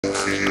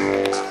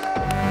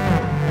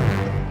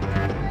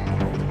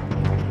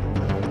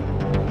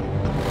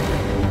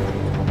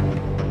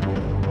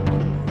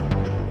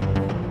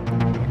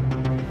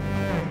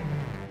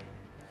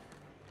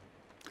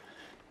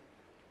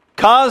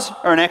Cars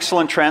are an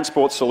excellent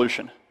transport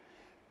solution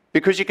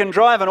because you can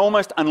drive an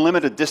almost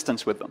unlimited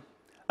distance with them.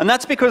 And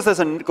that's because there's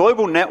a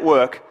global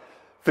network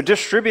for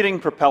distributing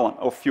propellant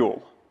or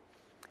fuel.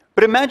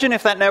 But imagine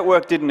if that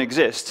network didn't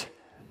exist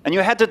and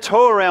you had to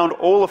tow around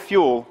all the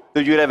fuel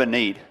that you'd ever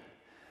need.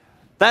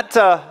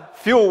 That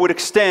fuel would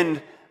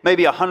extend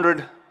maybe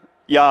 100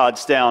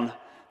 yards down.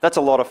 That's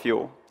a lot of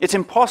fuel. It's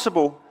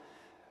impossible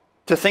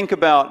to think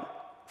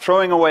about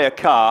throwing away a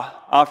car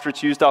after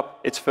it's used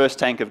up its first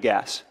tank of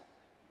gas.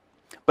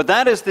 But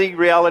that is the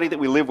reality that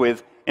we live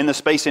with in the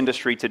space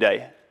industry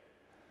today.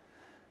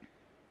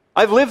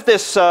 I've lived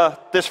this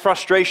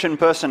frustration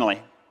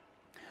personally.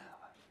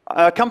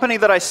 A company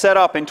that I set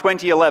up in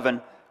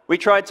 2011, we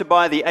tried to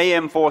buy the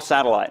AM4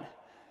 satellite.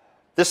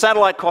 The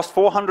satellite cost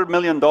 $400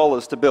 million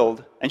to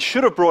build and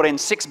should have brought in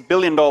 $6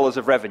 billion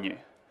of revenue.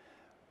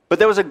 But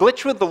there was a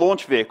glitch with the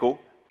launch vehicle,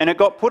 and it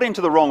got put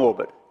into the wrong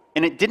orbit.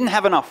 And it didn't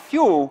have enough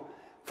fuel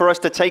for us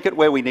to take it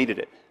where we needed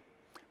it.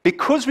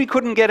 Because we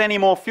couldn't get any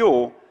more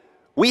fuel,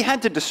 we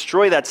had to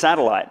destroy that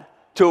satellite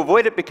to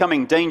avoid it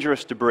becoming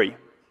dangerous debris.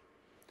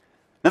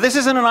 Now, this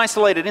isn't an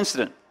isolated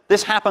incident.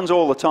 This happens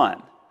all the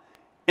time.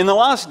 In the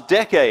last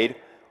decade,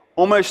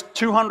 almost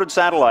 200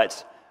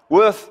 satellites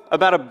worth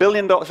about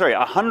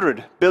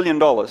 $100 billion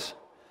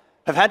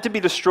have had to be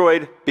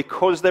destroyed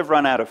because they've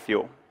run out of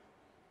fuel.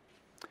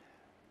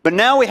 But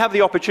now we have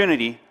the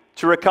opportunity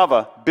to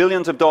recover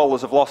billions of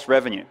dollars of lost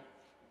revenue.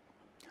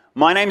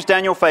 My name's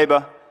Daniel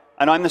Faber,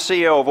 and I'm the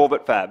CEO of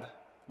OrbitFab.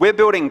 We're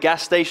building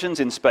gas stations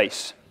in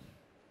space.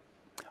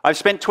 I've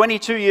spent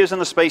 22 years in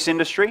the space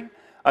industry.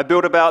 I've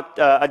built about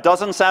a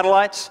dozen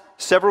satellites,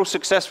 several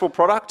successful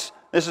products.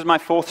 This is my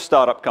 4th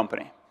startup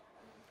company.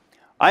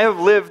 I have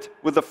lived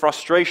with the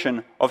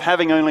frustration of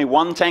having only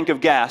one tank of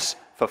gas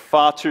for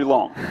far too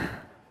long.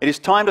 It is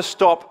time to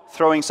stop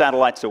throwing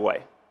satellites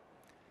away.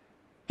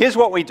 Here's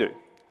what we do.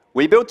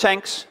 We build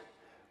tanks.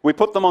 We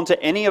put them onto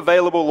any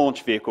available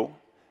launch vehicle,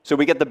 so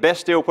we get the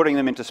best deal putting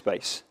them into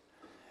space.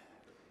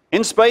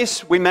 In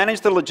space, we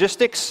manage the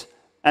logistics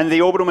and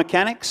the orbital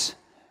mechanics,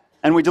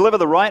 and we deliver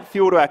the right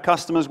fuel to our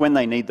customers when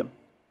they need them.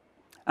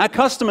 Our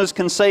customers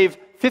can save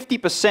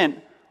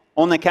 50%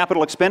 on their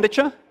capital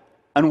expenditure,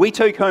 and we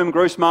take home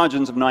gross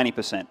margins of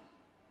 90%.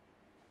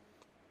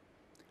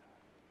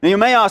 Now, you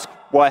may ask,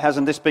 why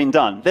hasn't this been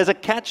done? There's a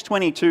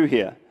catch-22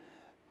 here.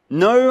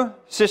 No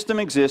system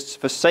exists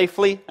for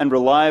safely and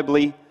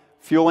reliably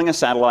fueling a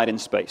satellite in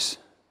space.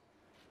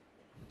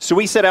 So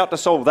we set out to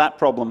solve that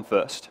problem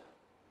first.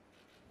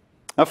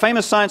 A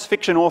famous science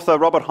fiction author,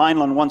 Robert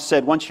Heinlein, once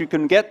said, once you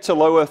can get to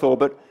low Earth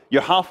orbit,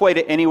 you're halfway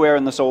to anywhere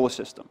in the solar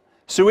system.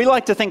 So we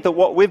like to think that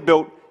what we've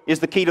built is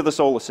the key to the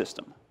solar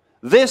system.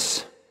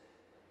 This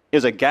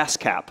is a gas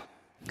cap.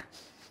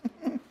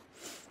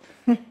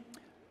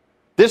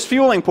 This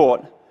fueling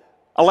port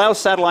allows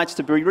satellites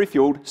to be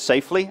refueled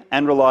safely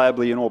and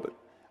reliably in orbit.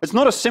 It's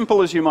not as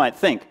simple as you might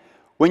think.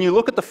 When you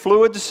look at the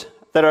fluids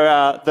that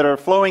are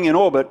flowing in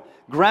orbit,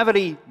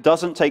 gravity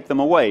doesn't take them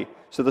away.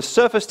 So the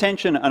surface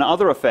tension and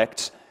other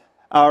effects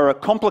are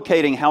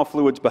complicating how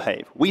fluids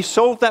behave. We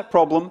solved that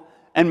problem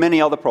and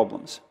many other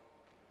problems.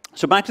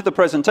 So back to the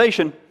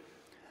presentation.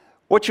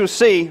 What you'll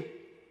see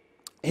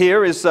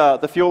here is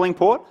the fueling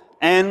port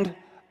and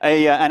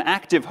an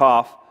active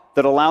half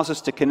that allows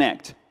us to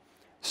connect.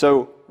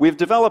 So we've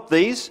developed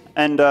these,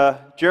 and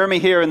Jeremy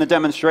here in the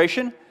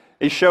demonstration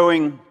is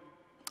showing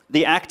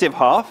the active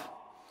half.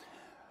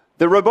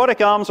 The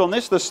robotic arms on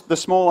this, the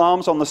small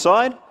arms on the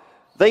side,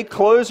 they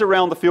close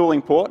around the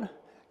fueling port,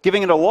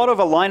 giving it a lot of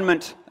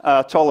alignment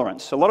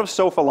tolerance, a lot of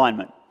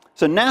self-alignment.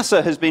 So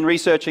NASA has been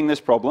researching this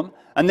problem,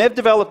 and they've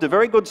developed a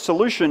very good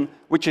solution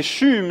which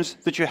assumes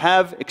that you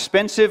have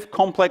expensive,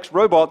 complex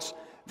robots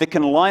that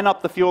can line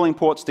up the fueling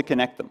ports to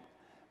connect them.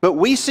 But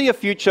we see a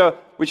future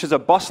which is a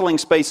bustling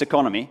space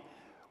economy,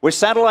 where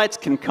satellites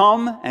can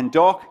come and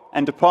dock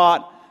and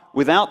depart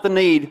without the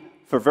need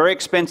for very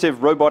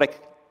expensive robotic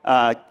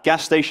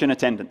gas station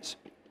attendants.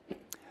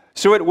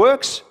 So it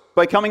works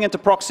by coming into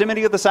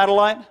proximity of the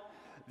satellite.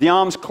 The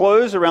arms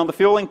close around the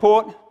fueling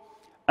port,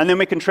 and then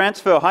we can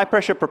transfer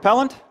high-pressure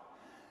propellant.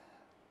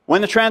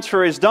 When the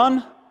transfer is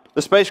done,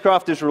 the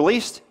spacecraft is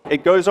released.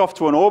 It goes off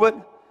to an orbit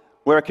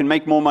where it can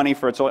make more money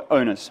for its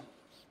owners.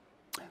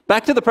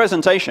 Back to the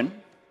presentation.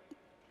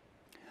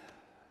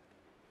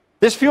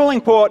 This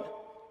fueling port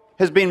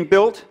has been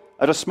built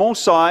at a small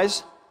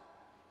size,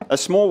 a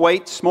small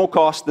weight, small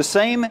cost, the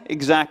same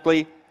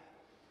exactly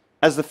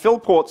as the fill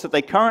ports that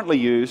they currently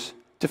use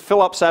to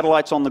fill up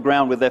satellites on the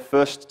ground with their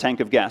first tank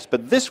of gas.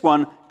 But this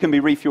one can be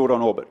refueled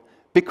on orbit.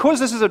 Because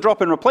this is a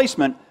drop-in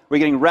replacement, we're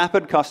getting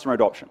rapid customer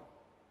adoption.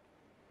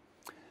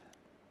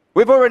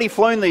 We've already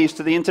flown these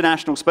to the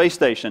International Space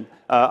Station,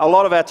 a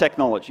lot of our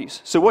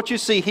technologies. So what you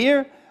see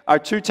here are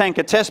 2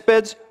 tanker test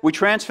beds. We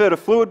transferred a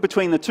fluid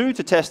between the two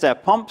to test our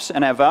pumps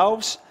and our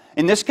valves.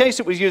 In this case,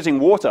 it was using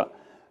water.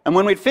 And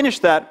when we'd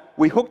finished that,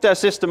 we hooked our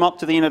system up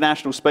to the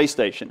International Space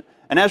Station.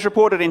 And as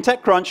reported in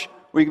TechCrunch,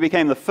 we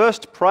became the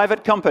first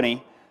private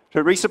company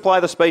to resupply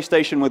the space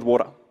station with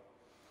water.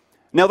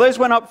 Now, those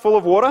went up full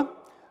of water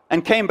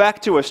and came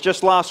back to us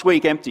just last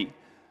week empty.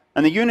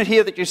 And the unit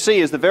here that you see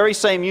is the very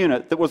same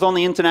unit that was on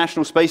the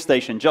International Space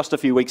Station just a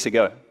few weeks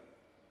ago.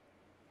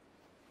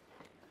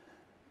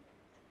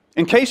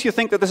 In case you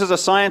think that this is a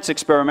science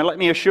experiment, let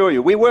me assure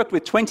you, we worked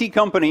with 20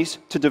 companies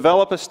to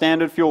develop a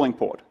standard fueling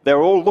port.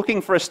 They're all looking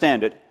for a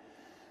standard.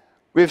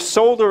 We've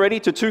sold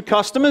already to 2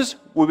 customers.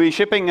 We'll be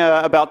shipping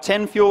about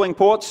 10 fueling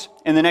ports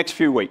in the next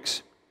few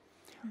weeks.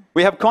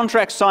 We have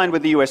contracts signed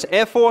with the US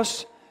Air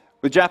Force,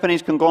 with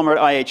Japanese conglomerate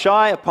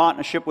IHI, a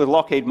partnership with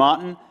Lockheed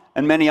Martin,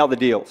 and many other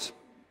deals.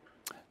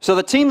 So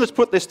the team that's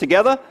put this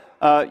together,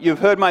 you've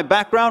heard my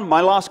background.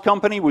 My last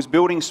company was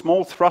building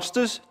small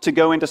thrusters to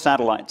go into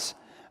satellites.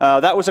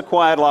 That was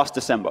acquired last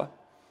December.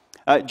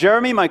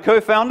 Jeremy, my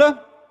co-founder,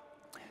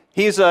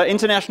 he's an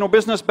international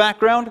business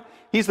background.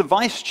 He's the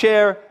vice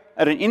chair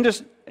at an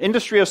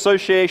industry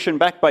association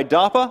backed by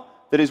DARPA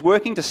that is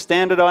working to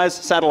standardize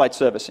satellite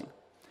servicing.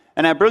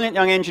 And our brilliant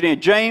young engineer,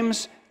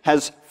 James,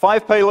 has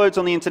 5 payloads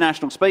on the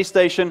International Space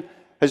Station,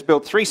 has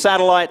built 3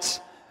 satellites,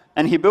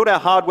 and he built our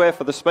hardware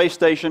for the space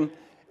station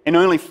in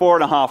only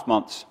 4.5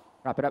 months.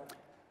 Wrap it up.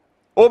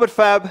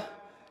 OrbitFab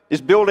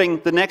is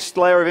building the next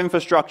layer of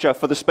infrastructure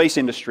for the space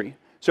industry.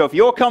 So if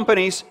your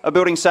companies are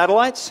building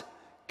satellites,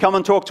 come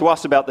and talk to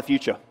us about the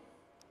future.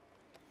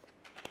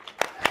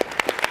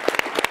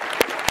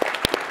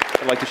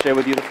 I'd like to share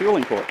with you the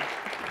fueling port.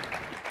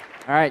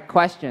 All right,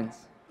 questions?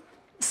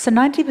 So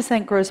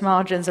 90% gross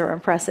margins are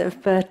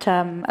impressive, but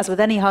as with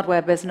any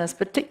hardware business,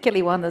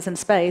 particularly one that's in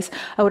space,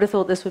 I would have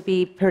thought this would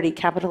be pretty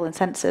capital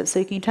intensive.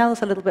 So can you tell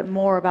us a little bit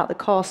more about the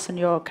costs and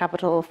your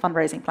capital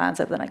fundraising plans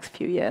over the next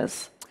few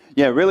years?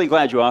 Yeah, really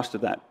glad you asked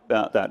about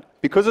that.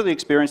 Because of the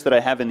experience that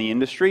I have in the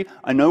industry,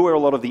 I know where a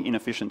lot of the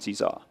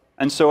inefficiencies are.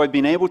 And so I've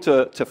been able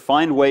to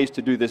find ways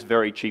to do this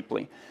very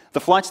cheaply. The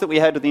flights that we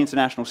had to the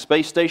International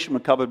Space Station were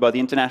covered by the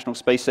International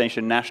Space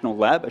Station National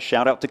Lab, a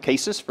shout out to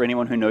CASIS for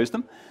anyone who knows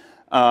them.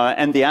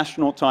 And the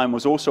astronaut time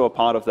was also a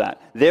part of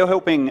that. They're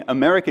helping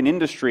American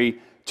industry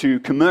to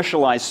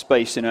commercialize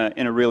space in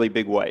a really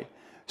big way.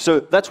 So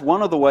that's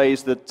one of the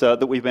ways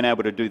that we've been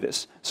able to do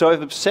this. So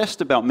I've obsessed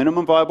about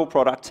minimum viable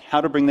product,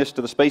 how to bring this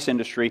to the space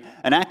industry,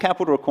 and our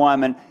capital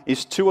requirement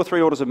is 2 or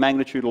 3 orders of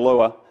magnitude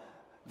lower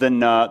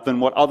than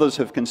what others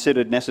have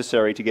considered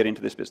necessary to get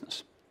into this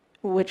business.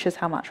 Which is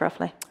how much,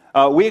 roughly?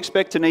 We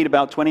expect to need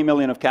about 20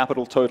 million of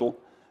capital total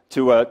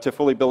to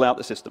fully build out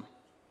the system.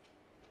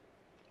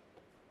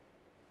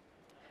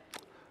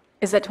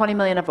 Is that 20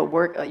 million of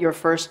your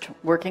first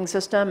working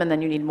system, and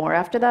then you need more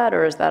after that,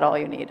 or is that all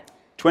you need?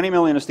 20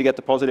 million is to get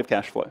to positive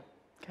cash flow.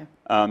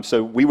 Okay.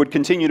 So we would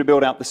continue to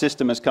build out the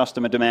system as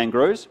customer demand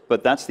grows,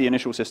 but that's the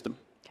initial system.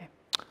 Okay.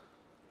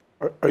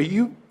 Are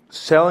you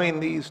selling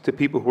these to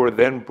people who are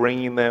then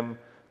bringing them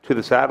to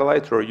the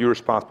satellites, or are you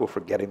responsible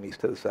for getting these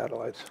to the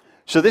satellites?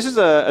 So this is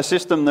a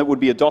system that would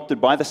be adopted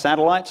by the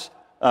satellites,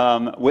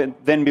 would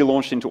then be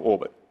launched into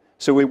orbit.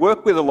 So we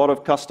work with a lot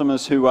of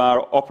customers who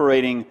are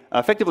operating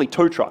effectively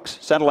tow trucks,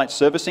 satellite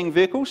servicing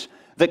vehicles,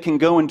 that can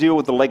go and deal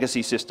with the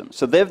legacy system.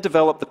 So they've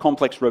developed the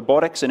complex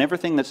robotics and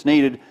everything that's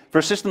needed for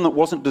a system that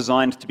wasn't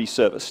designed to be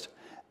serviced.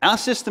 Our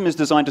system is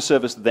designed to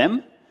service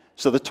them,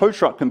 so the tow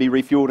truck can be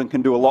refueled and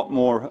can do a lot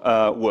more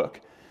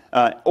work.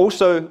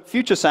 Also,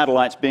 future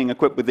satellites being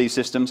equipped with these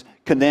systems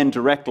can then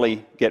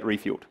directly get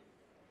refueled.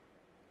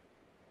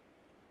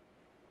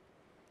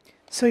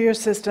 So your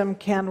system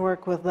can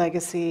work with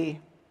legacy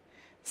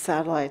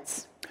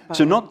satellites?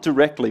 So not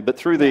directly, but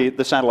through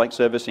the satellite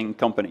servicing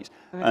companies.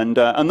 Okay.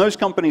 And those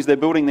companies, they're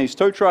building these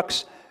tow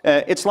trucks.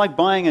 It's like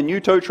buying a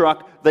new tow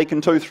truck. They can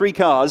tow 3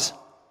 cars,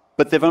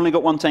 but they've only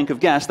got 1 tank of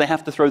gas. They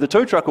have to throw the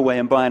tow truck away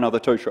and buy another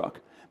tow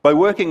truck. By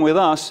working with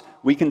us,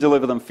 we can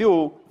deliver them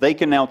fuel. They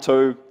can now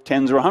tow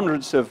tens or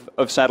hundreds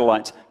of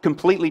satellites.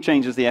 Completely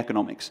changes the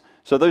economics.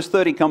 So those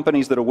 30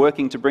 companies that are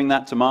working to bring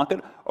that to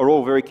market are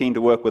all very keen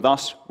to work with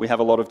us. We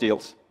have a lot of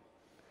deals.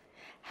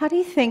 How do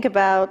you think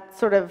about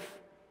sort of,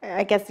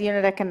 I guess, the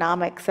unit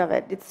economics of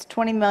it? It's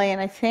 20 million,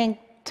 I think,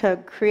 to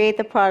create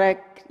the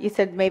product. You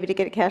said maybe to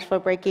get a cash flow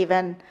break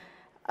even,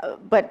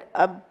 but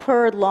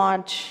per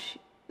launch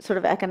sort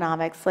of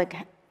economics, like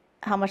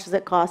how much does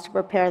it cost to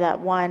prepare that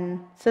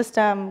one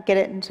system, get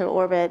it into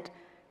orbit,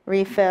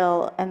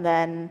 refill, and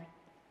then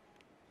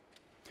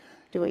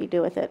do what you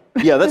do with it?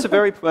 Yeah, that's a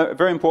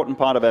very important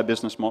part of our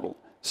business model.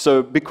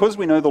 So because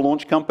we know the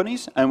launch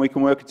companies and we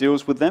can work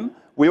deals with them,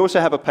 we also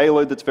have a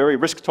payload that's very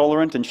risk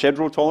tolerant and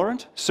schedule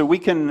tolerant. So we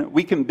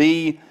can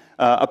be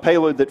a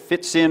payload that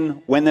fits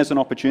in when there's an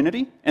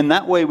opportunity, and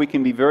that way we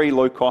can be very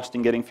low cost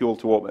in getting fuel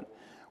to orbit.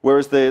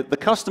 Whereas the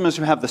customers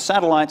who have the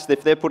satellites,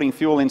 if they're putting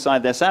fuel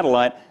inside their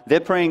satellite,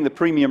 they're paying the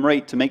premium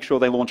rate to make sure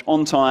they launch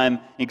on time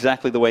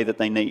exactly the way that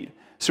they need.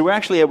 So we're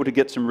actually able to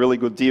get some really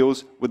good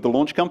deals with the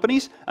launch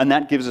companies, and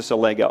that gives us a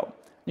leg up.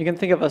 You can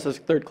think of us as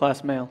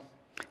third-class mail.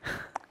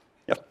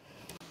 Yep.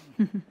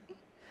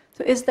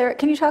 So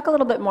can you talk a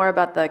little bit more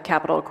about the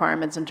capital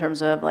requirements in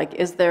terms of, like,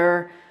 is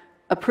there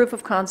a proof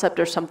of concept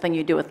or something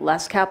you do with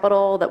less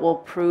capital that will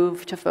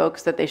prove to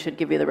folks that they should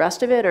give you the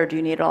rest of it, or do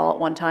you need it all at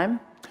one time?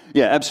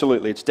 Yeah,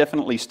 absolutely. It's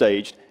definitely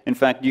staged. In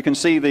fact, you can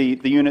see the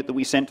unit that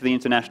we sent to the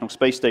International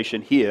Space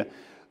Station here.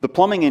 The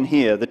plumbing in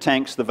here, the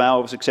tanks, the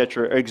valves,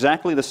 etc., are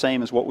exactly the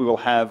same as what we will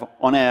have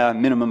on our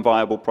minimum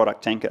viable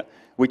product tanker.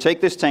 We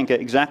take this tanker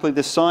exactly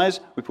this size,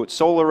 we put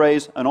solar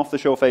arrays, an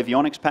off-the-shelf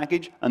avionics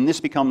package, and this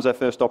becomes our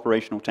first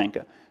operational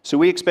tanker. So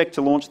we expect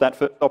to launch that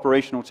first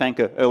operational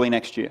tanker early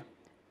next year.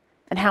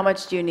 And how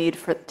much do you need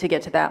to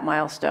get to that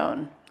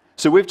milestone?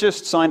 So we've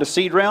just signed a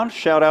seed round.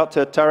 Shout out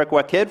to Tarek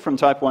Waked from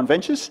Type 1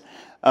 Ventures.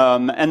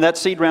 And that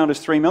seed round is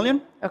 $3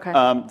 million. Okay.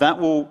 That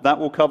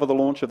will cover the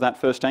launch of that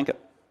first tanker.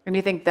 And do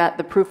you think that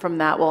the proof from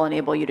that will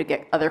enable you to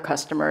get other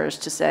customers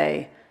to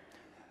say,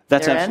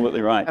 That's they're absolutely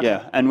in? right, Okay.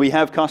 yeah. And we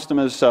have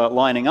customers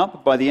lining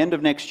up. By the end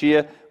of next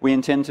year, we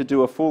intend to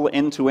do a full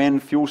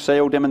end-to-end fuel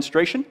cell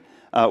demonstration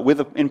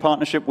in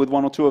partnership with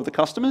one or two of the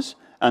customers,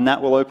 and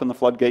that will open the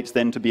floodgates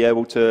then to be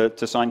able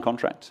to sign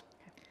contracts.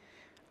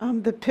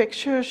 The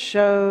picture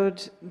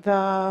showed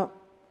the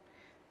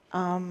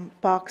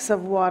box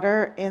of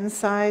water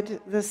inside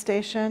the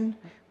station,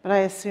 but I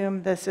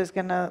assume this is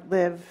going to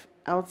live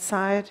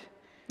outside.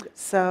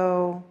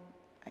 So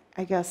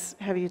I guess,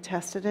 have you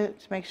tested it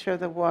to make sure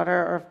the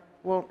water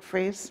won't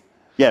freeze?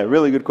 Yeah,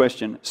 really good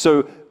question.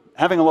 So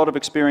having a lot of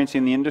experience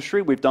in the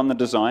industry, we've done the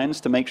designs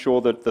to make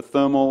sure that the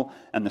thermal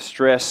and the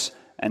stress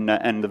and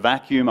the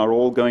vacuum are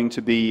all going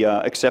to be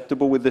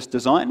acceptable with this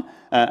design.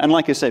 And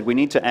like I said, we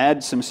need to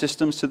add some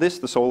systems to this,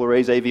 the solar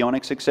arrays,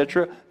 avionics,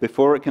 etc.,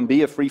 before it can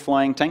be a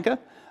free-flying tanker.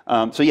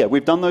 So yeah,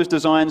 we've done those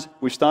designs.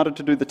 We've started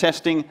to do the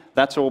testing.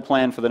 That's all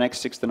planned for the next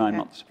 6 to 9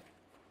 months.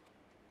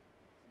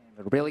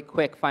 A really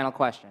quick final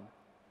question.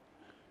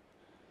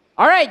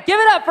 All right, give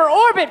it up for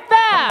Orbit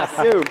Fast!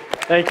 Thank you.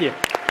 Thank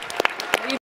you.